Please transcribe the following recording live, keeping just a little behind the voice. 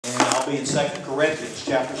be in 2 Corinthians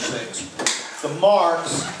chapter 6. The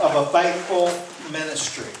marks of a faithful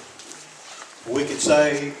ministry. We could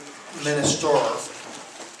say minister.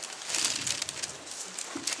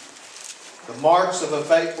 The marks of a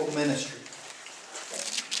faithful ministry.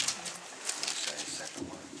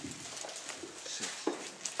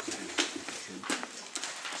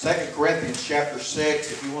 2 Corinthians chapter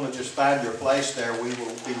 6, if you want to just find your place there, we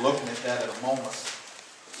will be looking at that in a moment.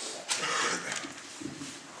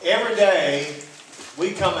 Every day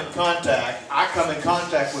I come in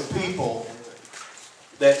contact with people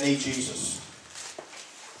that need Jesus.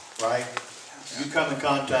 Right? You come in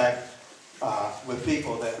contact with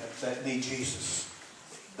people that need Jesus.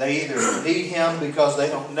 They either need Him because they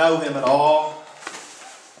don't know Him at all,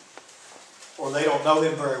 or they don't know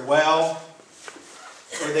Him very well,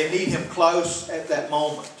 or they need Him close at that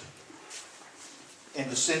moment and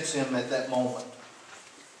to sense Him at that moment.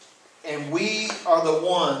 And we are the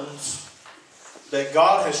ones that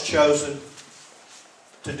God has chosen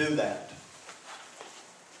to do that.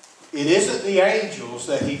 It isn't the angels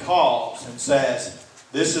that He calls and says,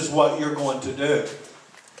 this is what you're going to do.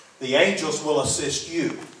 The angels will assist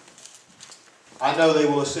you. I know they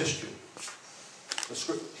will assist you.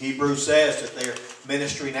 Hebrews says that they're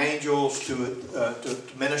ministering angels to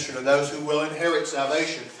minister to those who will inherit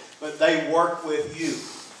salvation. But they work with you.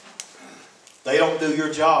 They don't do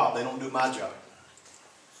your job. They don't do my job.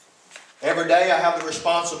 Every day I have the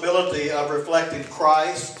responsibility of reflecting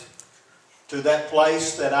Christ to that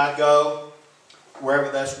place that I go,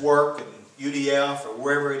 wherever that's work and UDF or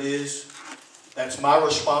wherever it is. That's my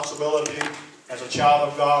responsibility. As a child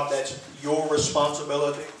of God, that's your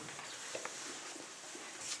responsibility.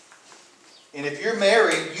 And if you're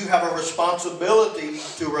married, you have a responsibility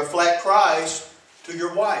to reflect Christ to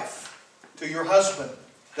your wife, to your husband.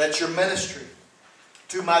 That's your ministry.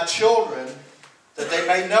 To my children, that they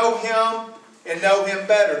may know Him and know Him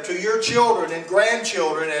better. To your children and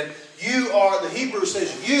grandchildren. And you are, the Hebrew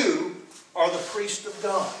says, you are the priest of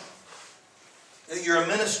God. That you're a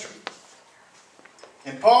minister.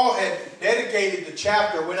 And Paul had dedicated the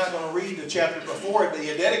chapter, we're not going to read the chapter before it, but he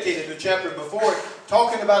had dedicated the chapter before it,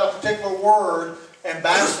 talking about a particular word,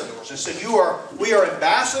 ambassadors. He said, we are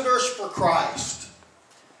ambassadors for Christ.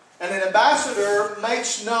 And an ambassador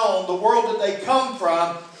makes known the world that they come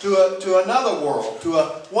from to another world, to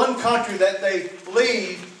one country that they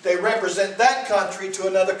leave. They represent that country to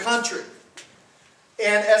another country.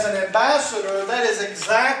 And as an ambassador, that is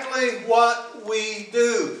exactly what we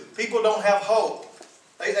do. People don't have hope.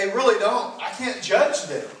 They really don't. I can't judge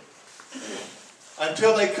them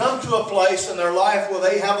until they come to a place in their life where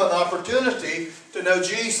they have an opportunity to know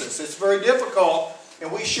Jesus. It's very difficult,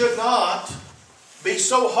 and we should not be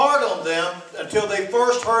so hard on them until they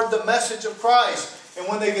first heard the message of Christ. And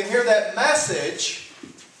when they can hear that message,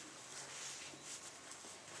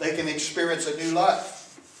 they can experience a new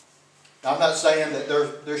life. Now, I'm not saying that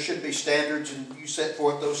there should be standards and you set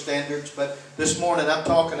forth those standards, but this morning I'm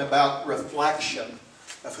talking about reflection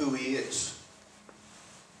of who He is.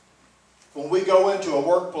 When we go into a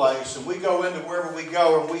workplace and we go into wherever we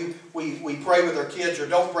go and we pray with our kids or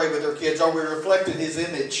don't pray with our kids, are we reflecting His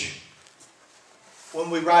image? When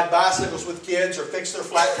we ride bicycles with kids or fix their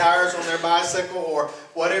flat tires on their bicycle or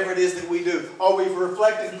whatever it is that we do, are we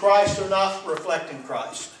reflecting Christ or not reflecting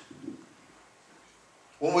Christ?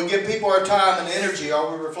 When we give people our time and energy,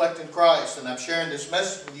 are we reflecting Christ? And I'm sharing this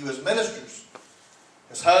message with you as ministers,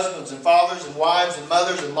 as husbands and fathers and wives and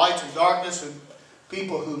mothers and lights and darkness and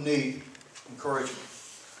people who need encouragement.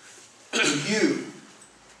 You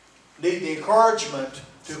need the encouragement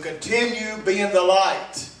to continue being the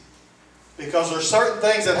light. Because there are certain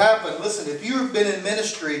things that happen. Listen, if you've been in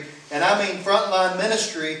ministry, and I mean frontline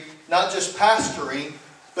ministry, not just pastoring,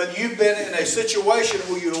 but you've been in a situation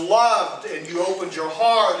where you loved and you opened your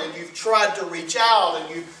heart and you've tried to reach out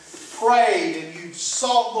and you've prayed and you've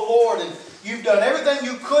sought the Lord and you've done everything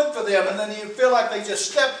you could for them, and then you feel like they just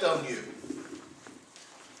stepped on you.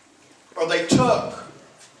 Or they took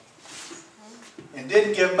and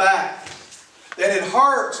didn't give back. Then it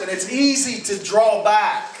hurts and it's easy to draw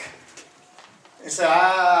back and say,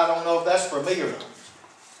 I don't know if that's for me or not.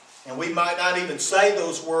 And we might not even say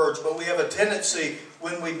those words, but we have a tendency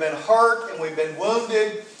when we've been hurt and we've been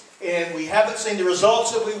wounded and we haven't seen the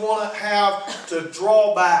results that we want to have to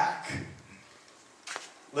draw back.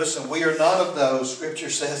 Listen, we are none of those, Scripture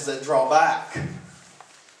says, that draw back.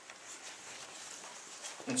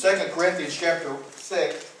 In 2 Corinthians chapter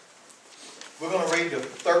 6, we're going to read the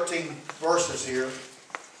 13 verses here.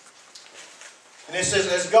 And it says,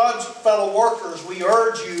 as God's fellow workers, we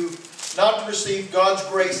urge you not to receive God's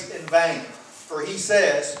grace in vain. For He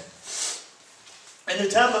says, In the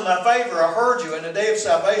time of my favor, I heard you. In the day of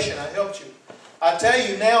salvation, I helped you. I tell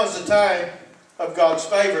you, now is the time of God's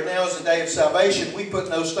favor. Now is the day of salvation. We put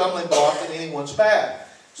no stumbling block in anyone's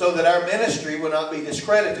path, so that our ministry will not be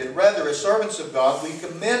discredited. Rather, as servants of God, we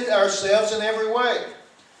commend ourselves in every way,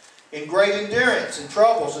 in great endurance, in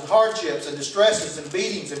troubles, and hardships, and distresses, and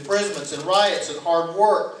beatings, imprisonments, and riots, and hard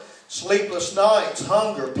work, sleepless nights,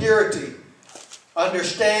 hunger, purity,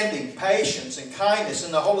 understanding, patience, and kindness,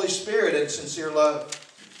 and the Holy Spirit, and sincere love.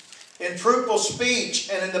 In fruitful speech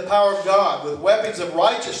and in the power of God, with weapons of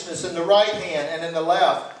righteousness in the right hand and in the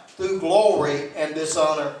left, through glory and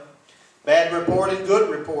dishonor. Bad report and good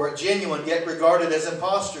report, genuine yet regarded as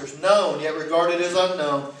impostors, known yet regarded as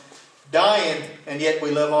unknown, dying and yet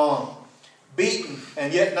we live on, beaten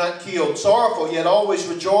and yet not killed, sorrowful yet always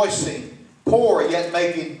rejoicing, poor yet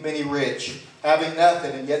making many rich, having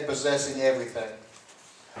nothing and yet possessing everything.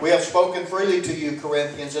 We have spoken freely to you,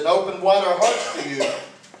 Corinthians, and opened wide our hearts to you.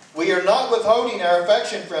 We are not withholding our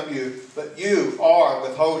affection from you, but you are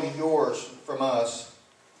withholding yours from us.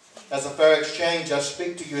 As a fair exchange, I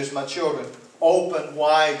speak to you as my children. Open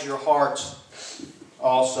wide your hearts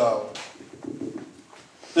also.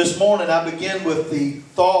 This morning I begin with the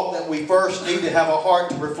thought that we first need to have a heart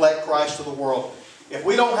to reflect Christ to the world. If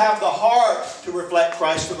we don't have the heart to reflect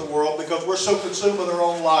Christ to the world because we're so consumed with our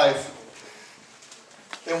own life,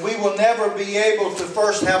 then we will never be able to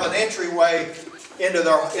first have an entryway into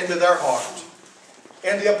their heart.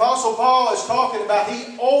 And the Apostle Paul is talking about,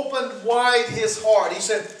 he opened wide his heart. He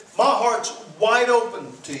said, my heart's wide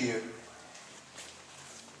open to you.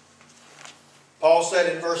 Paul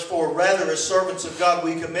said in verse 4, rather as servants of God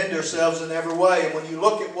we commend ourselves in every way. And when you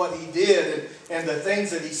look at what he did and the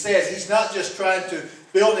things that he said, he's not just trying to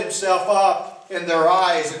build himself up in their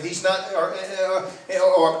eyes, and he's not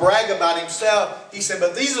or brag about himself. He said,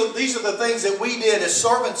 but these are the things that we did as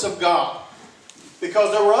servants of God.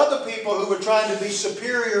 Because there were other people who were trying to be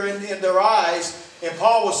superior in their eyes. And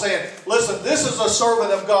Paul was saying, listen, this is a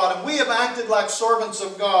servant of God. And we have acted like servants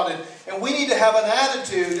of God. And we need to have an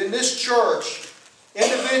attitude in this church,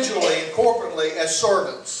 individually and corporately, as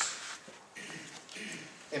servants.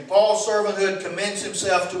 And Paul's servanthood commends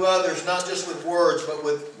himself to others, not just with words, but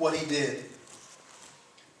with what he did.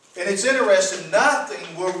 And it's interesting,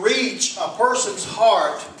 nothing will reach a person's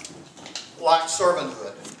heart like servanthood.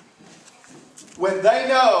 When they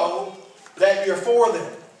know that you're for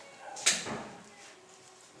them.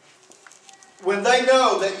 When they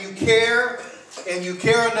know that you care, and you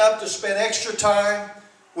care enough to spend extra time,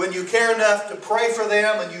 when you care enough to pray for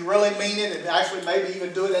them and you really mean it, and actually maybe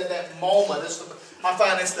even do it at that moment. I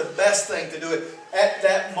find it's the best thing to do it at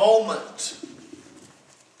that moment.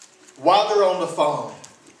 While they're on the phone,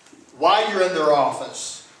 while you're in their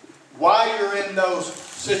office, while you're in those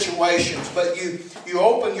situations, but you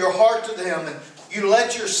open your heart to them and you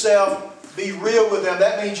let yourself be real with them.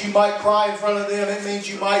 That means you might cry in front of them. It means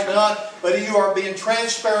you might not. But you are being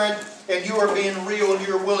transparent and you are being real and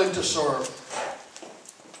you're willing to serve.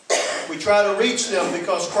 We try to reach them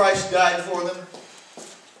because Christ died for them.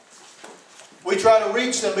 We try to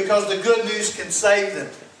reach them because the good news can save them.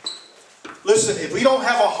 Listen, if we don't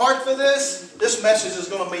have a heart for this, this message is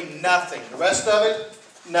going to mean nothing. The rest of it,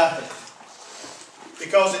 nothing.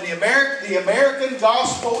 Because in the American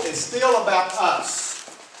gospel is still about us.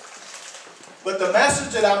 But the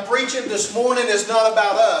message that I'm preaching this morning is not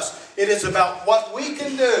about us. It is about what we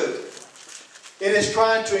can do. It is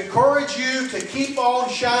trying to encourage you to keep on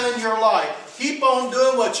shining your light. Keep on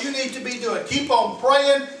doing what you need to be doing. Keep on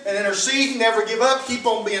praying and interceding. Never give up. Keep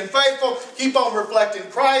on being faithful. Keep on reflecting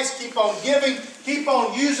Christ. Keep on giving. Keep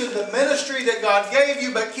on using the ministry that God gave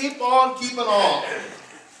you. But keep on keeping on.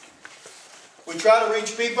 We try to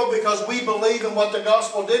reach people because we believe in what the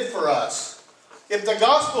gospel did for us. If the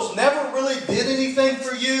gospel's never really did anything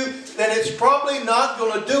for you, then it's probably not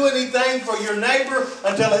going to do anything for your neighbor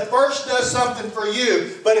until it first does something for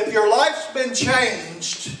you. But if your life's been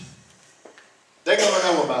changed, they're going to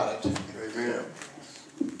know about it. Amen.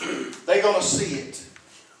 They're going to see it.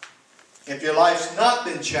 If your life's not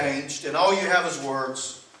been changed and all you have is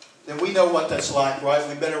words, then we know what that's like, right?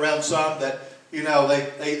 We've been around some that, you know,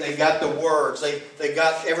 they got the words. They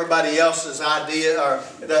got everybody else's idea, or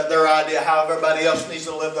their idea how everybody else needs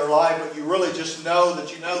to live their life, but you really just know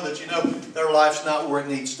that you know their life's not where it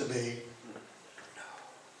needs to be.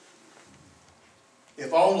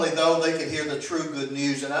 If only, though, they could hear the true good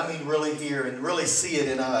news, and I mean really hear and really see it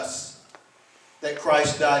in us, that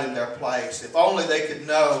Christ died in their place. If only they could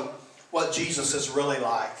know what Jesus is really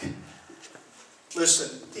like.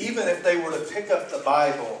 Listen, even if they were to pick up the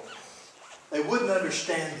Bible, they wouldn't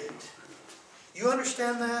understand it. You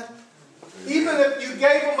understand that? Even if you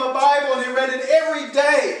gave them a Bible and they read it every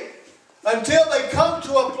day, until they come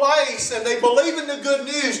to a place and they believe in the good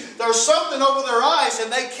news, there's something over their eyes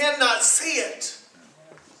and they cannot see it.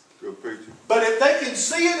 Good preacher. But if they can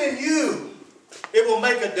see it in you, it will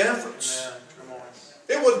make a difference.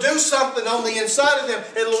 It will do something on the inside of them.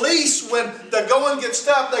 At least when the going gets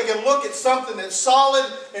tough, they can look at something that's solid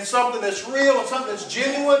and something that's real and something that's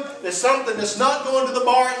genuine. There's something that's not going to the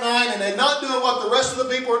bar at night and they're not doing what the rest of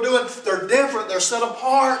the people are doing. They're different. They're set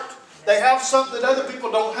apart. They have something that other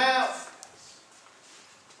people don't have.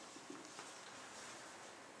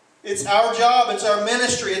 It's our job, it's our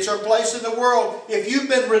ministry, it's our place in the world. If you've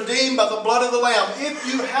been redeemed by the blood of the Lamb, if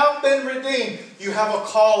you have been redeemed, you have a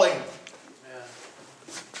calling.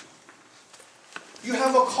 You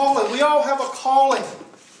have a calling. We all have a calling.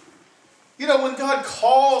 You know, when God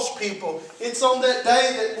calls people, it's on that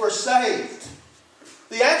day that we're saved.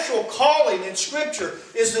 The actual calling in Scripture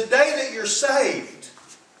is the day that you're saved.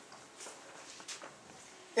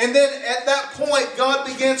 And then at that point, God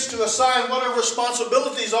begins to assign what our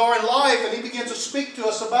responsibilities are in life, and He begins to speak to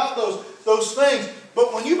us about those things.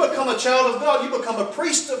 But when you become a child of God, you become a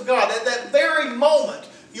priest of God. At that very moment,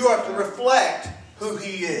 you are to reflect who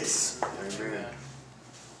He is. Amen.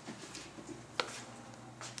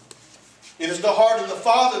 It is the heart of the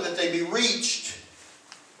Father that they be reached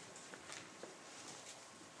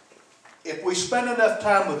if we spend enough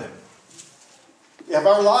time with Him. If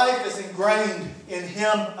our life is ingrained in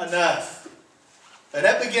Him enough, and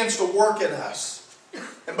that begins to work in us.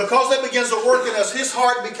 And because that begins to work in us, His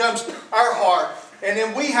heart becomes our heart. And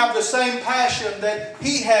then we have the same passion that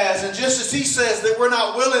He has. And just as He says that we're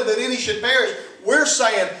not willing that any should perish, we're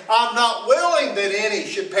saying, I'm not willing that any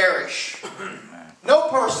should perish. No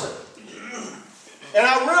person. And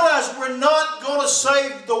I realize we're not going to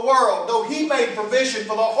save the world. Though He made provision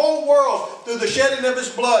for the whole world through the shedding of His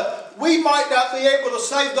blood, we might not be able to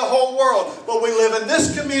save the whole world. But we live in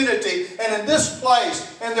this community and in this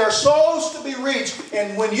place, and there are souls to be reached.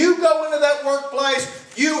 And when you go into that workplace,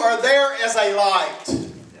 you are there as a light.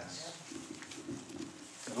 Yes.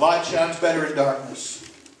 Light shines better in darkness.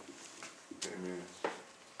 Amen.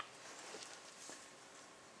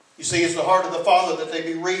 You see, it's the heart of the Father that they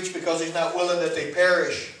be reached because He's not willing that they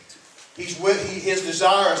perish. His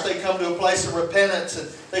desire is they come to a place of repentance and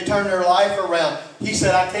they turn their life around. He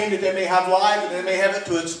said, I came that they may have life and they may have it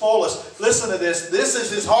to its fullest. Listen to this. This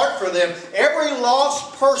is His heart for them. Every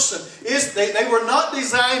lost person, they were not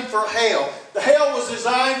designed for hell. The hell was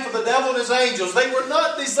designed for the devil and his angels. They were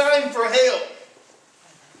not designed for hell.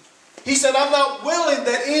 He said, I'm not willing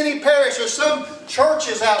that any perish. There's some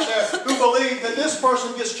churches out there who believe that this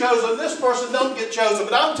person gets chosen, this person don't get chosen.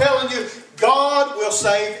 But I'm telling you, God will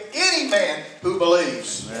save any man who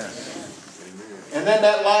believes. Amen. And then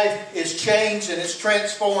that life is changed and it's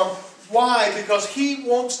transformed. Why? Because He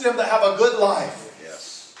wants them to have a good life.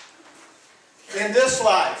 Yes. In this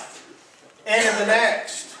life and in the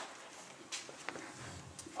next.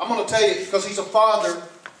 I'm going to tell you, because He's a father,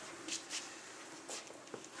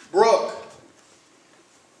 Brooke,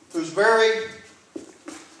 who's very,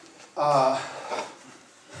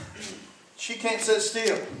 she can't sit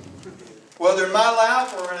still, whether in my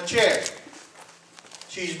lap or in a chair.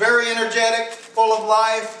 She's very energetic, full of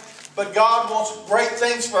life, but God wants great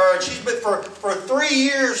things for her. And she's been, for 3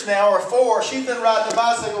 years now, or 4, she's been riding a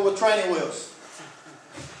bicycle with training wheels.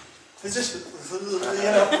 It's just, you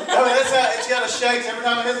know, I mean, that's how it kind of shakes. Every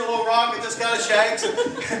time it hits a little rock, it just kind of shakes.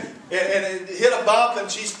 And it hit a bump and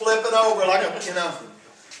she's flipping over like a, you know.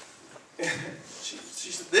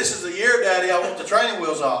 She said, this is the year, Daddy, I want the training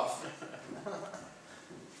wheels off.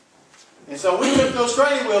 And so we took those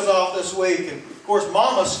training wheels off this week. And of course,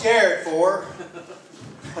 Mama's scared for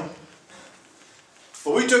her.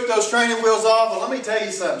 But we took those training wheels off. And let me tell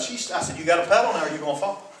you something. I said, you got to pedal now or you're going to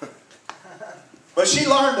fall. But she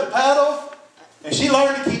learned to pedal. And she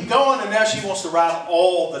learned to keep going. And now she wants to ride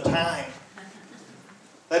all the time.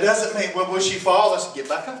 That doesn't mean when she falls, I said, get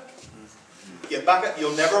back up. Get back up.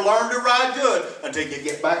 You'll never learn to ride good until you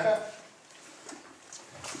get back up.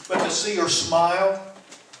 But to see her smile,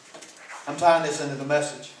 I'm tying this into the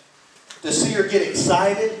message. To see her get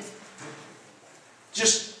excited,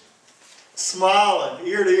 just smiling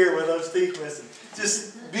ear to ear with those teeth missing.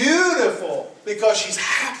 Just beautiful because she's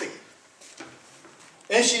happy.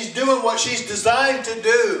 And she's doing what she's designed to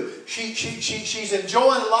do. She's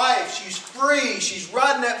enjoying life. She's free. She's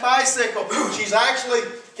riding that bicycle. She's actually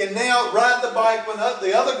can now ride the bike when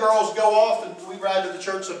the other girls go off and we ride to the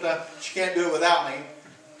church sometimes. She can't do it without me.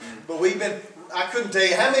 But I couldn't tell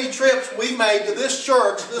you how many trips we made to this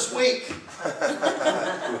church this week.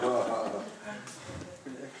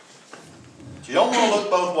 You don't want to look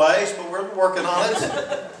both ways, but we're working on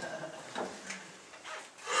it.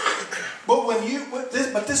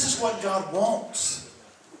 But this is what God wants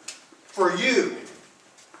for you.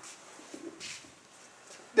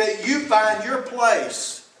 That you find your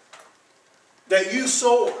place. That you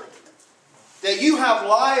soar. That you have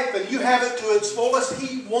life and you have it to its fullest.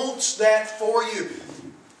 He wants that for you.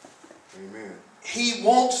 Amen. He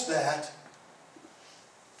wants that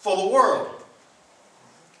for the world.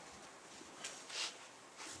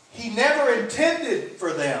 He never intended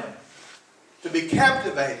for them to be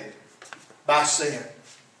captivated by sin,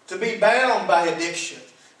 to be bound by addiction,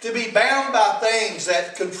 to be bound by things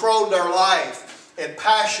that controlled their life and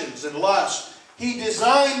passions and lust. He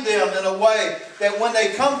designed them in a way that when they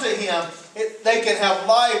come to Him, they can have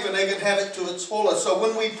life and they can have it to its fullest. So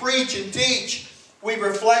when we preach and teach, we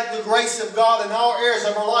reflect the grace of God in all areas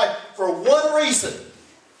of our life for one reason.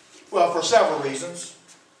 Well, for several reasons.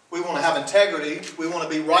 We want to have integrity. We want to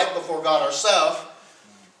be right before God ourselves.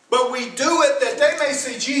 But we do it that they may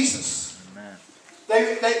see Jesus. Amen.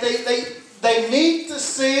 They need to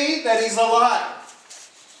see that He's alive.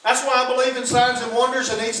 That's why I believe in signs and wonders,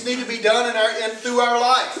 and these need to be done through our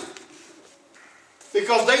life.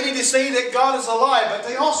 Because they need to see that God is alive, but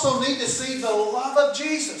they also need to see the love of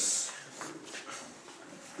Jesus.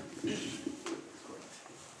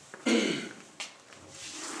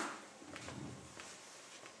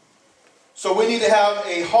 So we need to have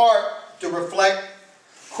a heart to reflect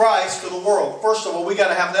Christ to the world. First of all, we got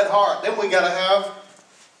to have that heart. Then we got to have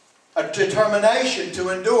a determination to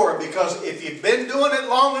endure, because if you've been doing it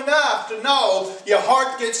long enough to know, your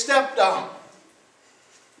heart gets stepped on.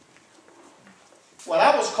 When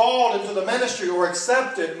I was called into the ministry or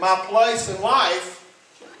accepted my place in life,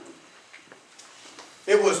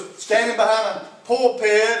 it was standing behind a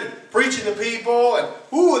pulpit and preaching to people, and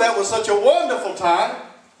ooh, that was such a wonderful time.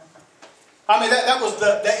 I mean, that was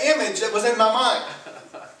the image that was in my mind.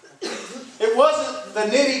 It wasn't the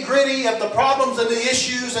nitty-gritty of the problems and the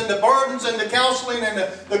issues and the burdens and the counseling and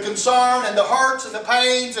the concern and the hurts and the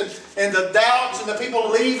pains and the doubts and the people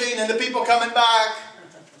leaving and the people coming back.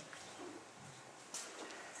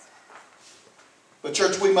 But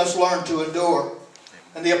church, we must learn to endure.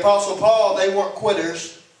 And the Apostle Paul, they weren't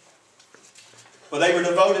quitters, but they were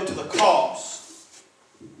devoted to the cause.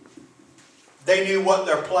 They knew what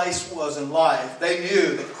their place was in life. They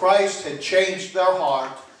knew that Christ had changed their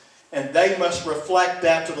heart, and they must reflect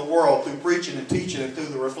that to the world through preaching and teaching and through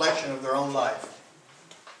the reflection of their own life.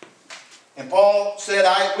 And Paul said,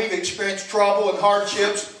 we've experienced trouble and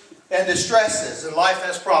hardships and distresses, and life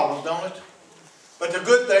has problems, don't it? But the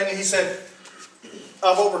good thing, he said,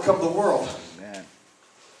 I've overcome the world. Amen.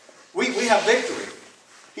 We have victory.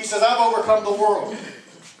 He says, I've overcome the world.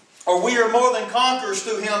 Or we are more than conquerors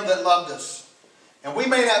through Him that loved us. And we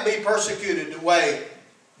may not be persecuted the way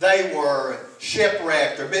they were,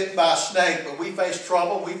 shipwrecked or bitten by a snake, but we face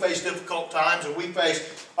trouble, we face difficult times, and we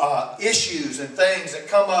face issues and things that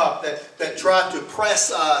come up that try to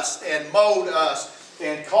press us and mold us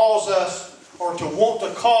and cause us, or to want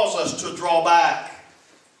to cause us to draw back.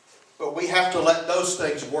 But we have to let those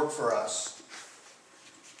things work for us.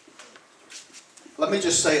 Let me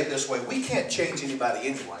just say it this way. We can't change anybody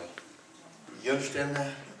anyway. You understand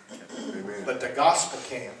that? Amen. But the gospel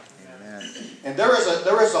can. Amen. And there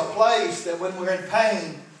is a place that when we're in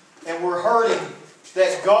pain and we're hurting,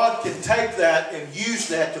 that God can take that and use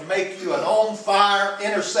that to make you an on-fire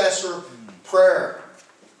intercessor prayer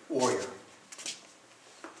warrior.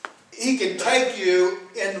 He can take you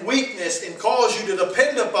in weakness and cause you to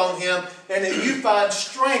depend upon Him, and that you find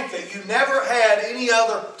strength that you never had any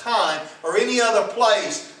other time or any other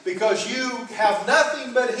place, because you have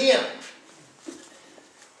nothing but Him.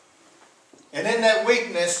 And in that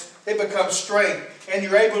weakness, it becomes strength. And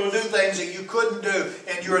you're able to do things that you couldn't do.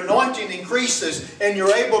 And your anointing increases. And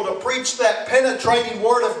you're able to preach that penetrating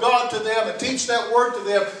Word of God to them and teach that Word to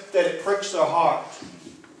them, that it pricks their heart.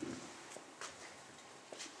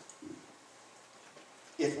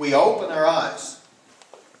 If we open our eyes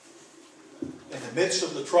in the midst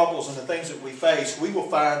of the troubles and the things that we face, we will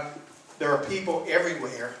find there are people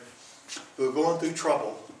everywhere who are going through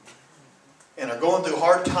trouble and are going through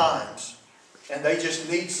hard times. And they just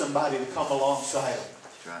need somebody to come alongside them.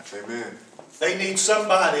 Right. Amen. They need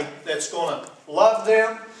somebody that's going to love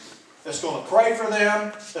them, that's going to pray for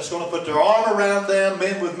them, that's going to put their arm around them,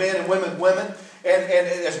 men with men and women with women, and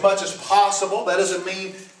as much as possible. That doesn't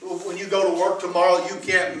mean when you go to work tomorrow you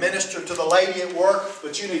can't minister to the lady at work,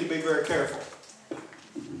 but you need to be very careful.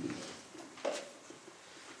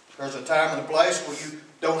 There's a time and a place where you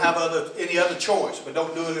don't have any other choice, but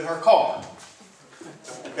don't do it in her car.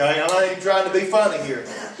 Okay, I'm not even trying to be funny here.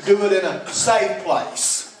 Do it in a safe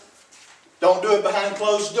place. Don't do it behind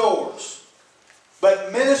closed doors.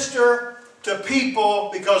 But minister to people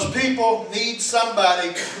because people need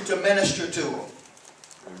somebody to minister to them.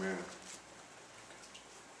 Amen.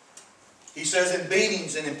 He says in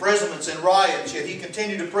beatings and imprisonments and riots, yet he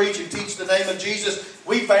continued to preach and teach the name of Jesus.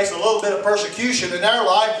 We face a little bit of persecution in our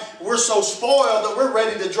life. We're so spoiled that we're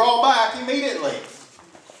ready to draw back immediately.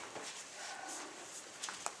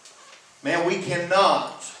 Man, we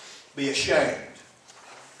cannot be ashamed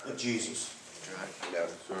of Jesus.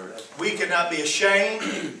 We cannot be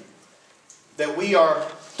ashamed that we are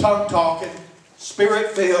tongue-talking,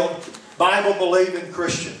 Spirit-filled, Bible-believing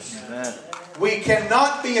Christians. Amen. We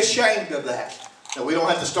cannot be ashamed of that. Now, we don't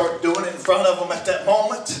have to start doing it in front of them at that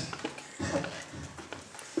moment.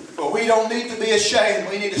 But we don't need to be ashamed.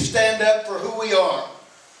 We need to stand up for who we are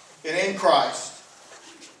and in Christ.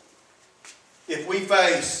 If we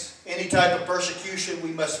face any type of persecution,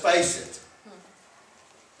 we must face it.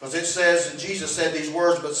 Because it says, and Jesus said these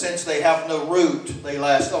words, but since they have no root, they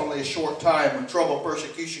last only a short time. When trouble,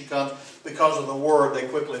 persecution comes because of the Word, they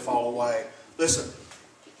quickly fall away. Listen,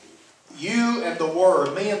 you and the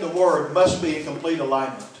Word, me and the Word, must be in complete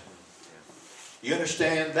alignment. You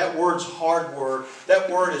understand? That word's a hard word. That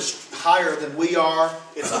word is higher than we are.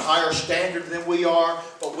 It's a higher standard than we are.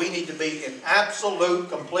 But we need to be in absolute,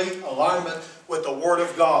 complete alignment with the Word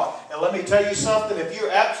of God. And let me tell you something. If you're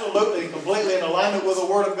absolutely and completely in alignment with the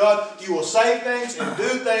Word of God, you will say things and do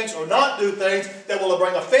things or not do things that will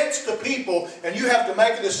bring offense to people. And you have to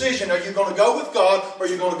make a decision. Are you going to go with God or are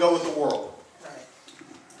you going to go with the world?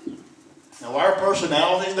 Now, our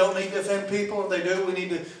personalities don't need to offend people. If they do, we need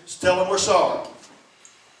to tell them we're sorry.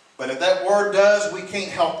 But if that word does, we can't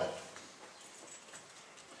help it.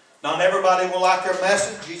 Not everybody will like our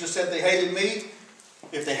message. Jesus said they hated me.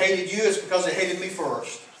 If they hated you, it's because they hated me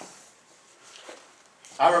first.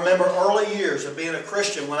 I remember early years of being a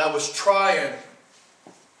Christian when I was trying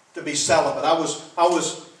to be celibate. I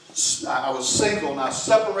was single and I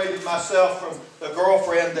separated myself from the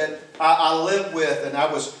girlfriend that I lived with, and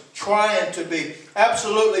I was trying to be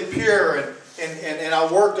absolutely pure, and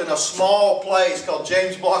I worked in a small place called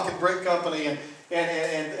James Block and Brick Company, and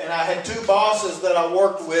I had two bosses that I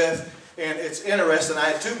worked with, and it's interesting, I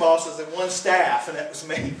had two bosses and one staff, and that was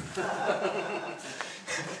me.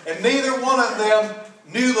 And neither one of them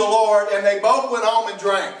knew the Lord, and they both went home and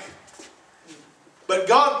drank. But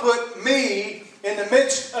God put me in the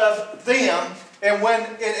midst of them,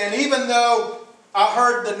 and even though I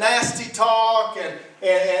heard the nasty talk, and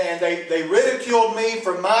they ridiculed me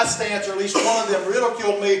for my stance, or at least one of them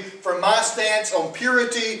ridiculed me for my stance on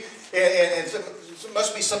purity, and it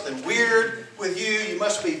must be something weird with you, you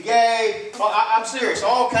must be gay. I'm serious,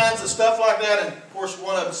 all kinds of stuff like that. And of course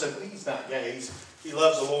one of them said, well, he's not gay, he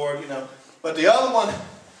loves the Lord, you know. But the other one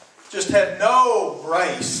just had no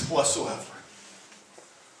grace whatsoever.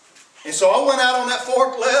 And so I went out on that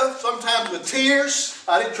forklift, sometimes with tears.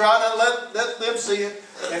 I didn't try to let them see it.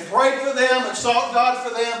 And prayed for them and sought God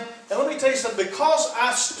for them. And let me tell you something, because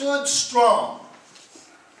I stood strong,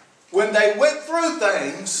 when they went through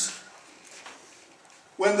things,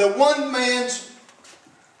 when the one man's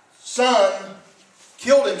son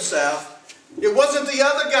killed himself, it wasn't the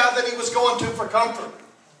other guy that he was going to for comfort.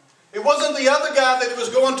 It wasn't the other guy that he was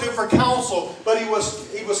going to for counsel, but he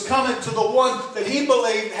was coming to the one that he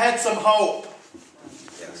believed had some hope.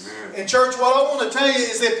 Yes. And church, what I want to tell you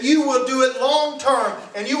is if you will do it long term,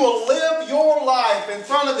 and you will live your life in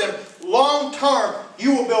front of them long term,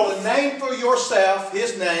 you will build a name for yourself,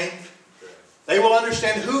 His name. They will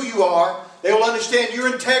understand who you are. They will understand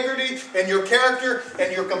your integrity and your character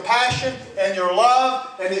and your compassion and your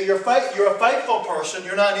love, and that you're a faithful person.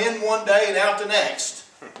 You're not in one day and out the next.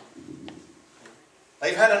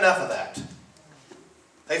 They've had enough of that.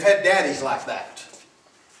 They've had daddies like that.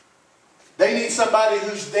 They need somebody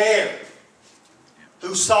who's there,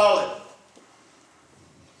 who's solid.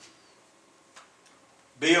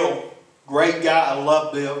 Bill, great guy. I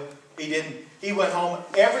love Bill. He went home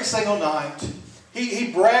every single night.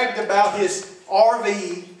 He bragged about his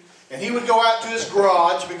RV, and he would go out to his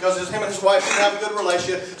garage because him and his wife didn't have a good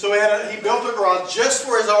relationship. So he built a garage just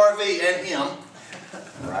for his RV and him.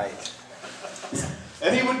 Right.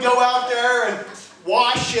 And he would go out there and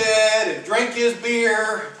wash it and drink his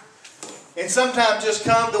beer, and sometimes just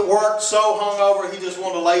come to work so hungover he just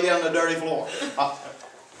wanted to lay down on the dirty floor.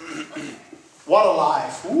 What a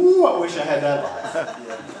life. Ooh, I wish I had that life.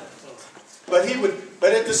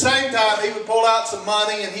 But at the same time, he would pull out some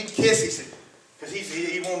money and he'd kiss. He said, because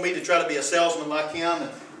he wanted me to try to be a salesman like him.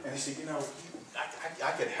 And he said, you know,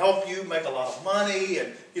 I could help you make a lot of money.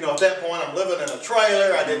 And, you know, at that point, I'm living in a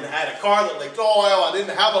trailer. I didn't have a car that leaked oil. I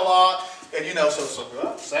didn't have a lot. And, you know, so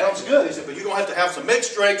well, sounds good. He said, but you're going to have some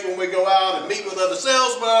mixed drinks when we go out and meet with other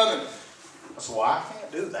salesmen. And I said, well, I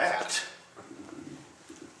can't do that.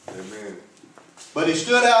 Amen. But he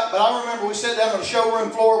stood out. But I remember we sat down on the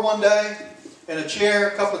showroom floor one day in a chair,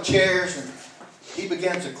 a couple of chairs, and he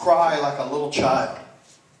began to cry like a little child.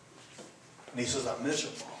 And he says, I'm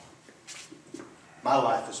miserable. My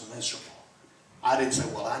life is miserable. I didn't say,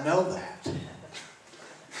 well, I know that.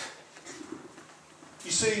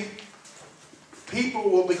 You see, people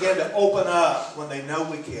will begin to open up when they know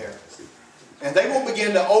we care. And they will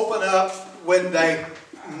begin to open up when they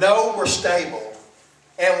know we're stable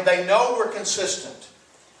and when they know we're consistent.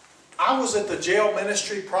 I was at the jail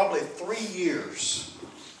ministry probably 3 years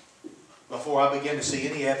before I began to see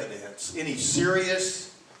any evidence, any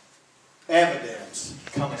serious evidence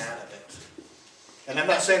coming out of it. And I'm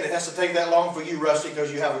not saying it has to take that long for you, Rusty,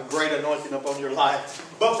 because you have a great anointing upon your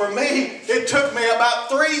life. But for me, it took me about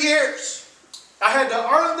 3 years. I had to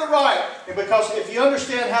earn the right. And because if you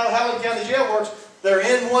understand how Howland County Jail works, they're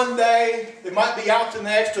in one day, they might be out the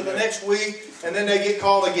next or the next week, and then they get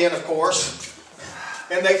called again, of course.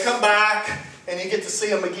 And they come back, and you get to see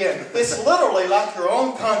them again. It's literally like your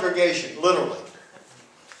own congregation, literally.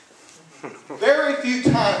 Very few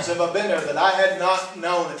times have I been there that I had not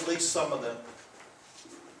known at least some of them.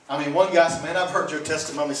 I mean, one guy said, man, I've heard your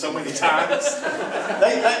testimony so many times.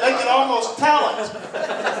 They can almost tell it.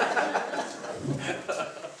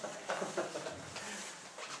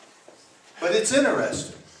 But it's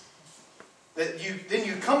interesting that then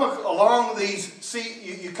you come along these, see,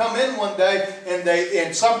 you come in one day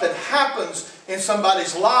and something happens in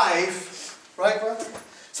somebody's life, right, brother?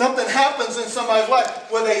 Something happens in somebody's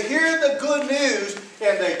life where they hear the good news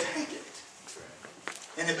and they take it.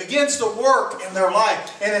 And it begins to work in their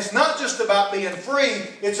life. And it's not just about being free.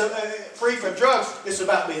 It's free from drugs. It's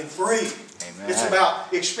about being free. Amen. It's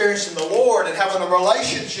about experiencing the Lord and having a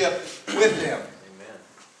relationship with Him. Amen.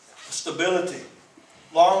 Stability.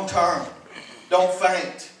 Long term. Don't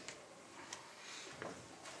faint.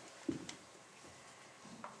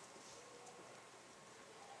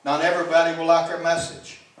 Not everybody will like our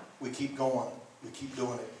message. We keep going. We keep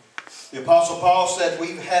doing it. The Apostle Paul said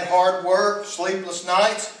we've had hard work, sleepless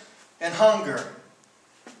nights, and hunger.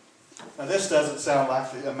 Now this doesn't sound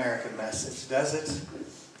like the American message, does it?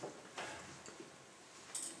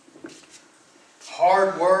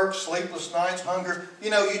 Hard work, sleepless nights, hunger. You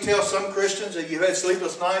know, you tell some Christians that you've had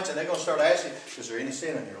sleepless nights and they're going to start asking, is there any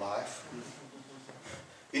sin in your life?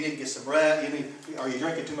 You need to get some rest. Are you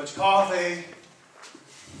drinking too much coffee?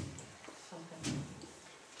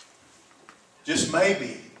 Just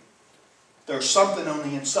maybe there's something on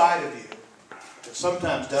the inside of you that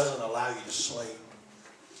sometimes doesn't allow you to sleep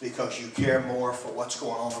because you care more for what's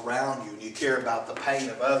going on around you and you care about the pain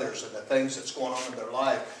of others and the things that's going on in their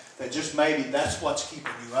life, that just maybe that's what's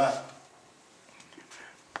keeping you up.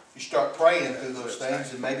 You start praying through those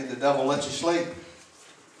things and maybe the devil lets you sleep.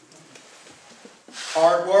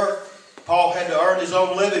 Hard work. Paul had to earn his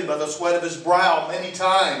own living by the sweat of his brow many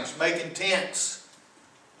times, making tents.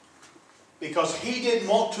 Because he didn't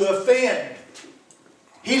want to offend.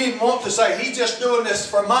 He didn't want to say, he's just doing this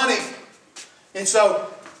for money. And so,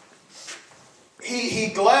 he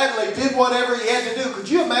gladly did whatever he had to do. Could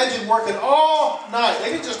you imagine working all night?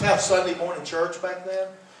 They didn't just have Sunday morning church back then.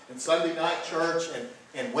 And Sunday night church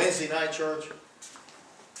and Wednesday night church.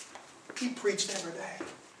 He preached every day.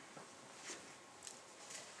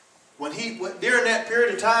 During that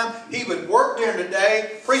period of time, he would work during the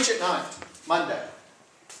day, preach at night, Monday.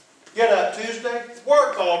 Get up Tuesday,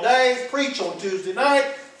 work all day, preach on Tuesday night.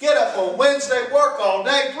 Get up on Wednesday, work all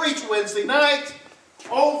day, preach Wednesday night.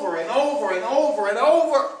 Over and over and over and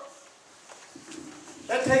over.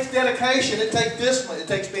 That takes dedication. It takes discipline. It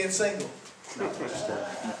takes being single.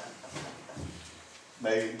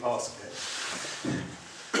 Maybe possibly.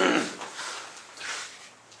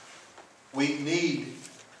 We need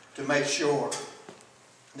to make sure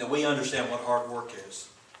that we understand what hard work is.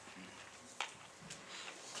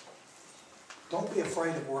 Don't be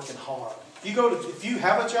afraid of working hard. If you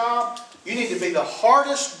have a job, you need to be the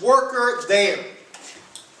hardest worker there.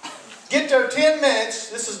 Get there 10 minutes.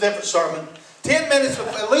 This is a different sermon. 10 minutes,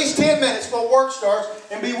 at least 10 minutes before work starts,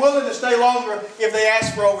 and be willing to stay longer if they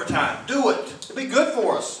ask for overtime. Do it. It'll be good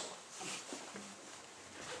for us.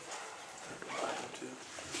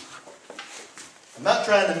 I'm not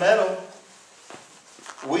trying to meddle.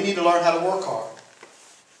 We need to learn how to work hard.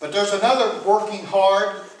 But there's another working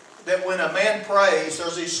hard, that when a man prays,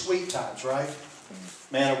 there's these sweet times, right?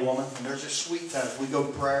 Man or woman, and there's these sweet times. We go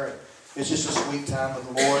to prayer, It's just a sweet time with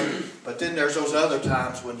the Lord. But then there's those other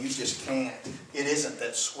times when you just can't. It isn't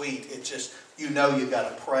that sweet. It's just, you know you've got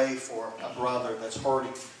to pray for a brother that's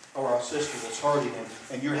hurting or a sister that's hurting,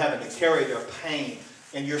 and you're having to carry their pain,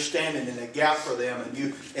 and you're standing in the gap for them,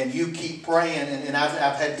 and you keep praying. And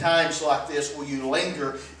I've had times like this where you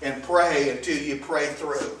linger and pray until you pray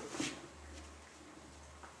through.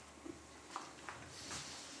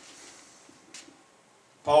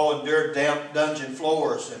 Paul endured dungeon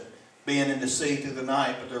floors and being in the sea through the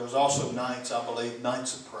night, but there was also nights, I believe,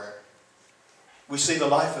 nights of prayer. We see the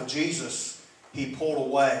life of Jesus. He pulled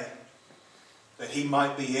away that he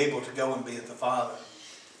might be able to go and be at the Father.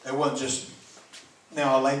 It wasn't just,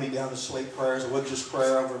 now I lay me down to sleep prayers. It wasn't just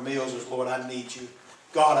prayer over meals. It was, Lord, I need you.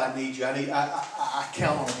 God, I need you. I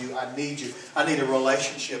count on you. I need you. I need a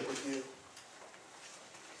relationship with you.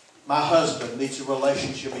 My husband needs a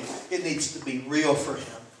relationship. It needs to be real for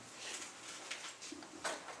him.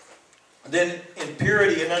 Then in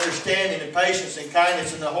purity and understanding and patience and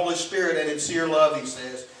kindness and the Holy Spirit and in sincere love, he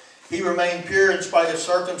says. He remained pure in spite of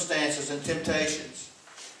circumstances and temptations.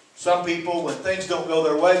 Some people, when things don't go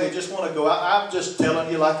their way, they just want to go out. I'm just telling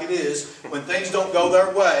you like it is. When things don't go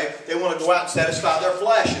their way, they want to go out and satisfy their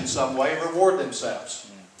flesh in some way and reward themselves.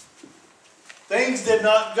 Things did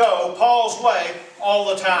not go Paul's way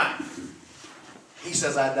all the time. He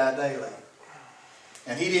says, I die daily.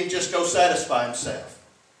 And he didn't just go satisfy himself.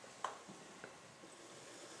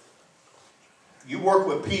 You work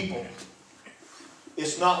with people.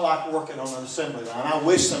 It's not like working on an assembly line. I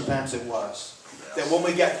wish sometimes it was. That when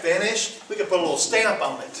we got finished, we could put a little stamp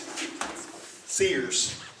on it.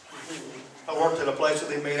 Sears. I worked at a place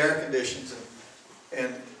where they made air conditions.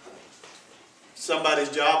 And somebody's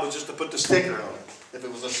job was just to put the sticker on it. If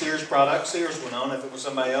it was a Sears product, Sears went on. If it was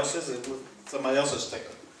somebody else's, it was somebody else's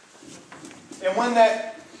sticker. And when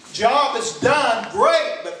that job is done,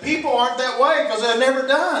 great. But people aren't that way because they're never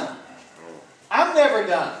done. I'm never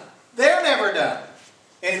done. They're never done.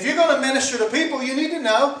 And if you're going to minister to people, you need to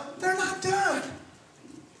know they're not done.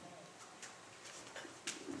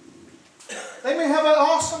 They may have an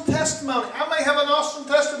awesome testimony. I may have an awesome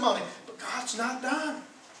testimony, but God's not done.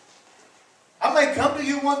 I may come to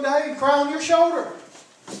you one day and cry on your shoulder.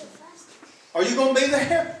 Are you going to be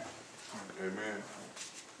there? Amen.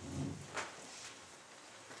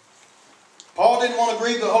 Paul didn't want to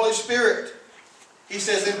grieve the Holy Spirit. He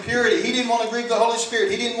says in purity. He didn't want to grieve the Holy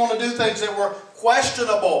Spirit. He didn't want to do things that were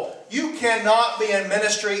questionable. You cannot be in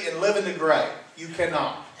ministry and live in the grave. You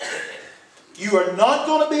cannot. You are not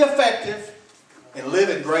going to be effective and live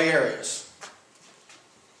in gray areas.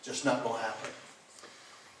 Just not going to happen.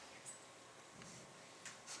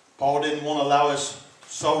 Paul didn't want to allow his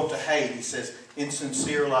soul to hate. He says, in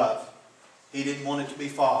sincere love. He didn't want it to be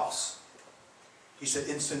false. He said,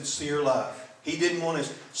 in sincere love. He didn't want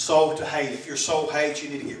his soul to hate. If your soul hates, you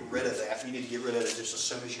need to get rid of that. You need to get rid of it just as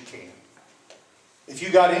soon as you can. If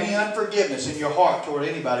you got any unforgiveness in your heart toward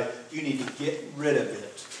anybody, you need to get rid of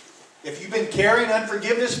it. If you've been carrying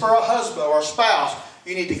unforgiveness for a husband or a spouse,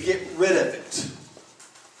 you need to get rid of it.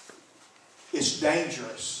 It's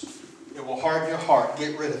dangerous. It will harden your heart.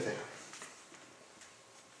 Get rid of it.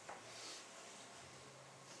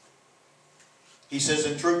 He says,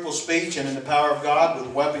 in truthful speech and in the power of God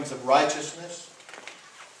with weapons of righteousness,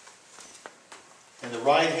 in the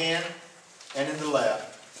right hand and in the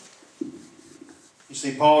left. You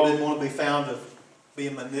see, Paul didn't want to be found of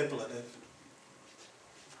being manipulative.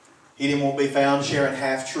 He didn't want to be found sharing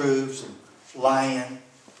half-truths and lying.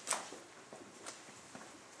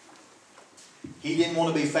 He didn't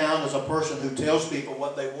want to be found as a person who tells people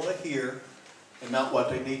what they want to hear and not what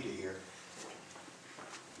they need to hear.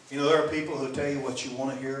 You know, there are people who tell you what you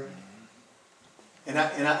want to hear. And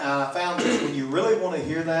I found that when you really want to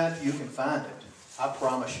hear that, you can find it. I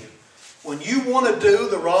promise you. When you want to do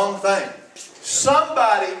the wrong thing,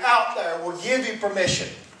 somebody out there will give you permission.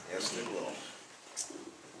 Yes, they will.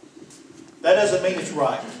 That doesn't mean it's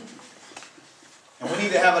right. And we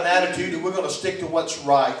need to have an attitude that we're going to stick to what's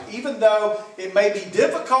right. Even though it may be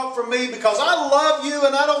difficult for me because I love you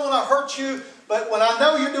and I don't want to hurt you. But when I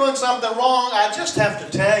know you're doing something wrong, I just have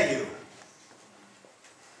to tell you.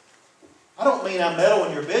 I don't mean I meddle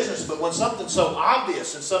in your business, but when something's so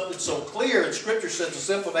obvious and something's so clear, and Scripture says the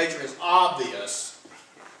sinful nature is obvious.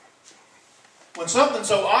 When something's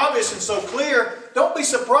so obvious and so clear, don't be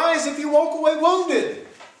surprised if you walk away wounded.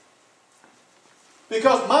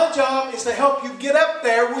 Because my job is to help you get up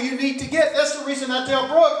there where you need to get. That's the reason I tell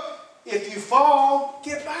Brooke, if you fall,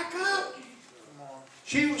 get back up.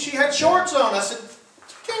 She had shorts on. I said,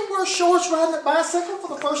 you can't wear shorts riding a bicycle for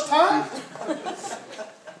the first time.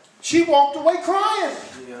 She walked away crying.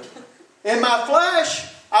 In my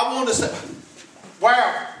flesh, I wanted to say,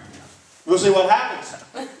 wow, we'll see what happens.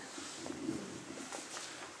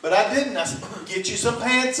 But I didn't. I said, get you some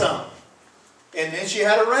pants on. And then she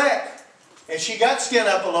had a wreck. And she got skinned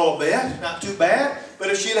up a little bit. Not too bad. But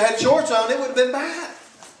if she'd had shorts on, it would have been bad.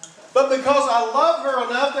 But because I love her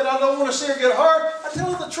enough that I don't want to see her get hurt, I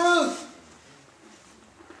tell her the truth.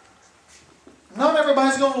 Not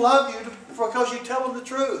everybody's going to love you because you tell them the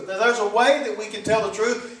truth. Now, there's a way that we can tell the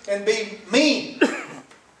truth and be mean.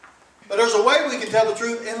 But there's a way we can tell the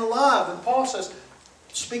truth in love. And Paul says,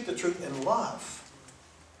 speak the truth in love.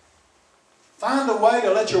 Find a way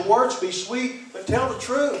to let your words be sweet, but tell the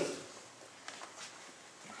truth.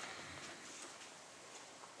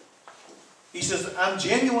 He says, I'm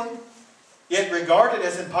genuine, yet regarded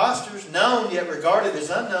as impostors, known, yet regarded as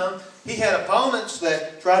unknown. He had opponents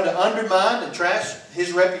that tried to undermine and trash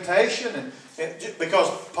his reputation. And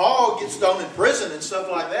because Paul gets thrown in prison and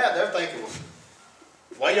stuff like that, they're thinking, well,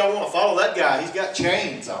 why y'all want to follow that guy? He's got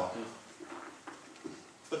chains on.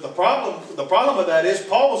 But the problem with that is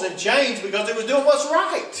Paul was in chains because he was doing what's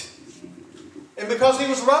right. And because he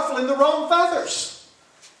was ruffling the wrong feathers.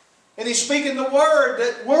 And he's speaking the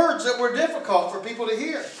words that were difficult for people to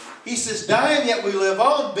hear. He says, dying yet we live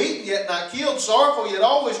on, beaten yet not killed, sorrowful yet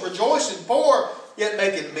always rejoicing, poor yet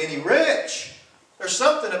making many rich. There's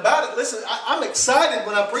something about it. Listen, I'm excited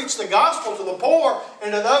when I preach the gospel to the poor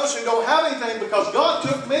and to those who don't have anything, because God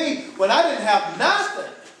took me when I didn't have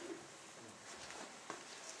nothing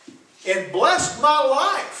and blessed my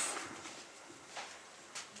life.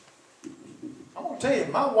 I'm going to tell you,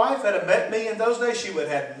 if my wife had met me in those days, she would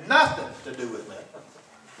have had nothing to do with me.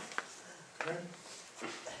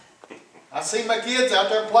 I see my kids out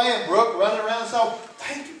there playing, Brooke running around, so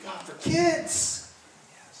thank you, God, for kids.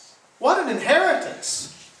 What an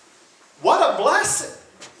inheritance. What a blessing.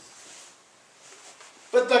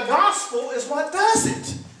 But the gospel is what does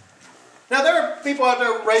it. Now, there are people out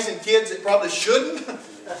there raising kids that probably shouldn't.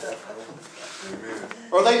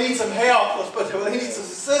 Or they need some help. Let's put it, they need some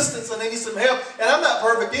assistance and they need some help. And I'm not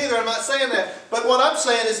perfect either. I'm not saying that. But what I'm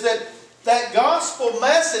saying is that that gospel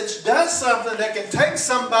message does something that can take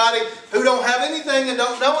somebody who don't have anything and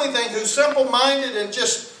don't know anything, who's simple-minded and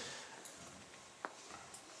just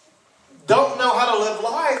don't know how to live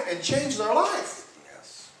life, and change their life.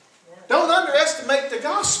 Yes. Don't underestimate the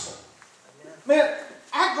gospel. Man,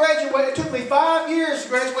 I graduated. It took me 5 years to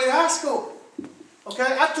graduate high school. Okay,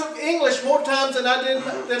 I took English more times than I did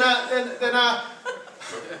I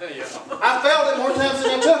failed it more times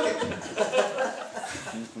than I took it.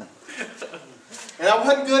 And I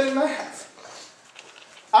wasn't good in math.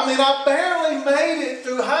 I mean, I barely made it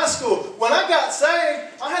through high school. When I got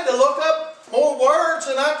saved, I had to look up more words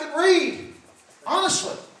than I could read.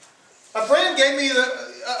 Honestly. A friend gave me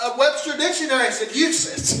a Webster dictionary and said, use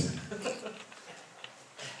it.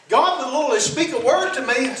 God would literally speak a word to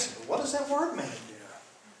me. I said, what does that word mean?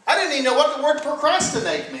 I didn't even know what the word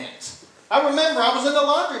procrastinate meant. I remember I was in the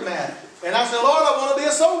laundromat, and I said, Lord, I want to be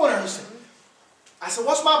a soul winner. I said,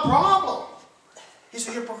 what's my problem? He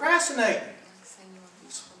said, you're procrastinating.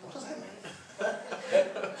 What does that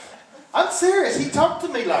mean? I'm serious. He talked to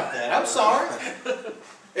me like that. I'm sorry.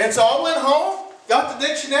 And so I went home, got the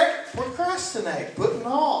dictionary, procrastinate, putting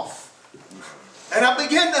off. And I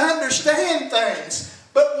began to understand things.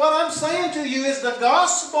 But what I'm saying to you is the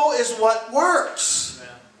gospel is what works.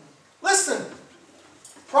 Listen,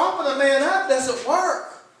 propping a man up doesn't work.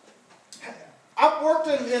 I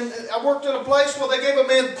worked in a place where they gave a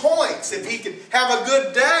man points if he could have a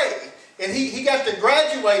good day. And he got to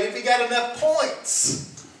graduate if he got enough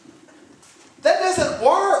points. That doesn't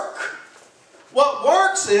work. What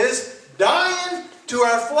works is dying to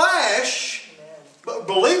our flesh,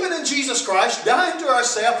 believing in Jesus Christ, dying to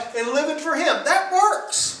ourselves, and living for Him. That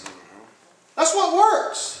works. That's what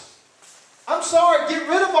works. I'm sorry, get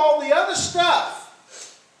rid of all the other stuff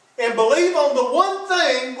and believe on the one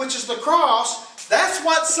thing, which is the cross. That's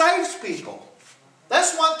what saves people.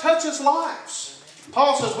 That's what touches lives.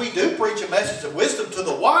 Paul says we do preach a message of wisdom to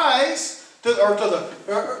the wise,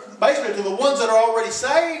 basically to the ones that are already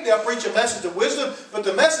saved. They'll preach a message of wisdom, but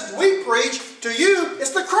the message we preach to you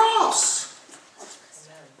is the cross.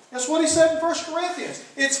 That's what he said in 1 Corinthians.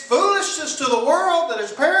 It's foolishness to the world that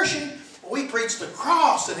is perishing. We preach the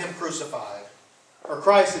cross and Him crucified. Or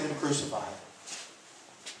Christ and Him crucified.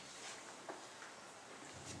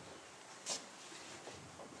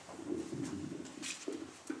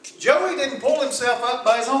 Joey didn't pull himself up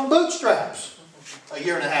by his own bootstraps a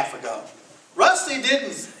year and a half ago. Rusty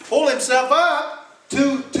didn't pull himself up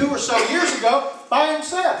two or so years ago by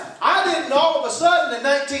himself. I didn't all of a sudden in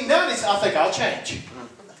 1990s, I think I'll change.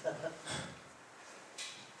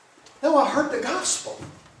 No, I heard the gospel.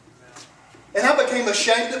 And I became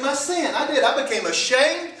ashamed of my sin. I did. I became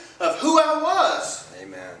ashamed of who I was.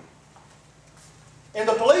 Amen. And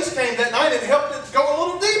the police came that night and helped it go a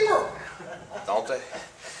little deeper. Don't they?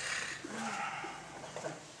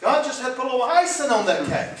 God just had to put a little icing on that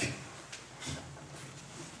cake.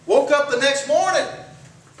 Woke up the next morning,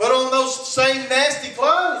 put on those same nasty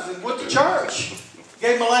clothes and went to church.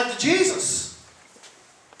 Gave my life to Jesus.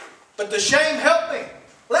 But the shame helped me.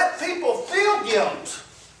 Let people feel guilt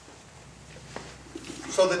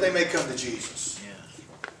so that they may come to Jesus. Yes.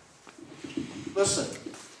 Listen.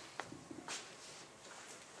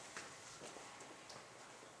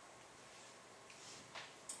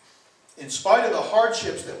 In spite of the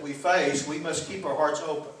hardships that we face, we must keep our hearts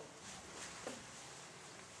open.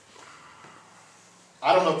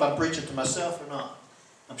 I don't know if I'm preaching to myself or not.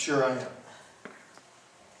 I'm sure I am.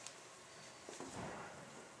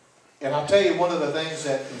 And I'll tell you, one of the things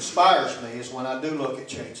that inspires me is when I do look at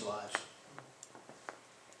changed lives.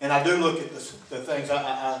 And I do look at the things.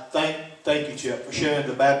 I thank you, Chip, for sharing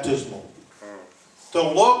the baptismal. To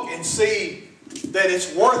look and see that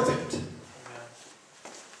it's worth it.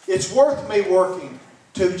 It's worth me working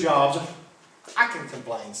 2 jobs. I can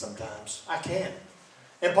complain sometimes. I can.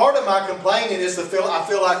 And part of my complaining is I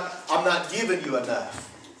feel like I'm not giving you enough.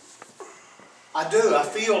 I do. I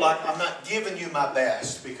feel like I'm not giving you my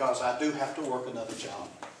best because I do have to work another job.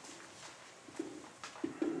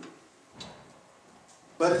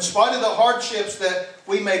 But in spite of the hardships that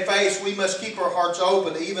we may face, we must keep our hearts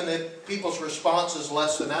open even if people's response is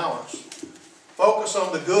less than ours. Focus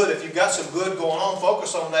on the good. If you've got some good going on,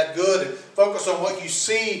 focus on that good. And focus on what you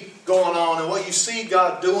see going on and what you see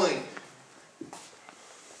God doing.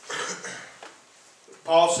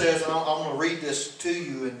 Paul says, and I'm going to read this to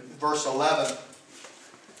you in verse 11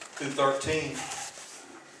 through 13.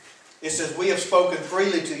 It says, we have spoken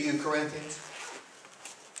freely to you, Corinthians,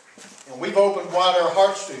 and we've opened wide our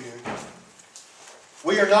hearts to you.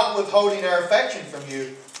 We are not withholding our affection from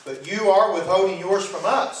you, but you are withholding yours from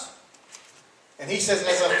us. And he says,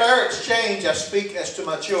 as a fair exchange, I speak as to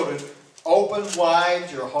my children, open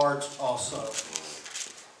wide your hearts also.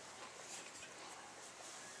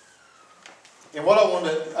 And what I want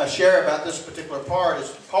to share about this particular part is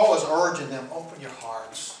Paul is urging them, open your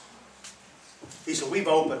hearts. He said, we've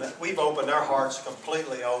opened our hearts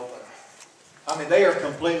completely open. I mean, they are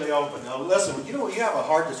completely open. Now, listen, you know, when you have a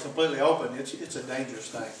heart that's completely open, it's a dangerous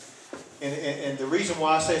thing. And the reason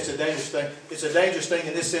why I say it's a dangerous thing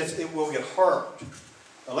in this sense, it will get hurt.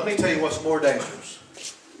 Now, let me tell you what's more dangerous.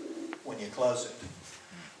 When you close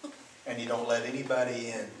it and you don't let anybody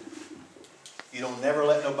in. You don't never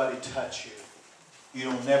let nobody touch you. You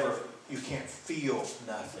can't feel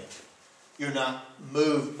nothing. You're not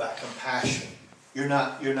moved by compassion. You're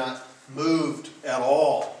not moved at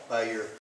all by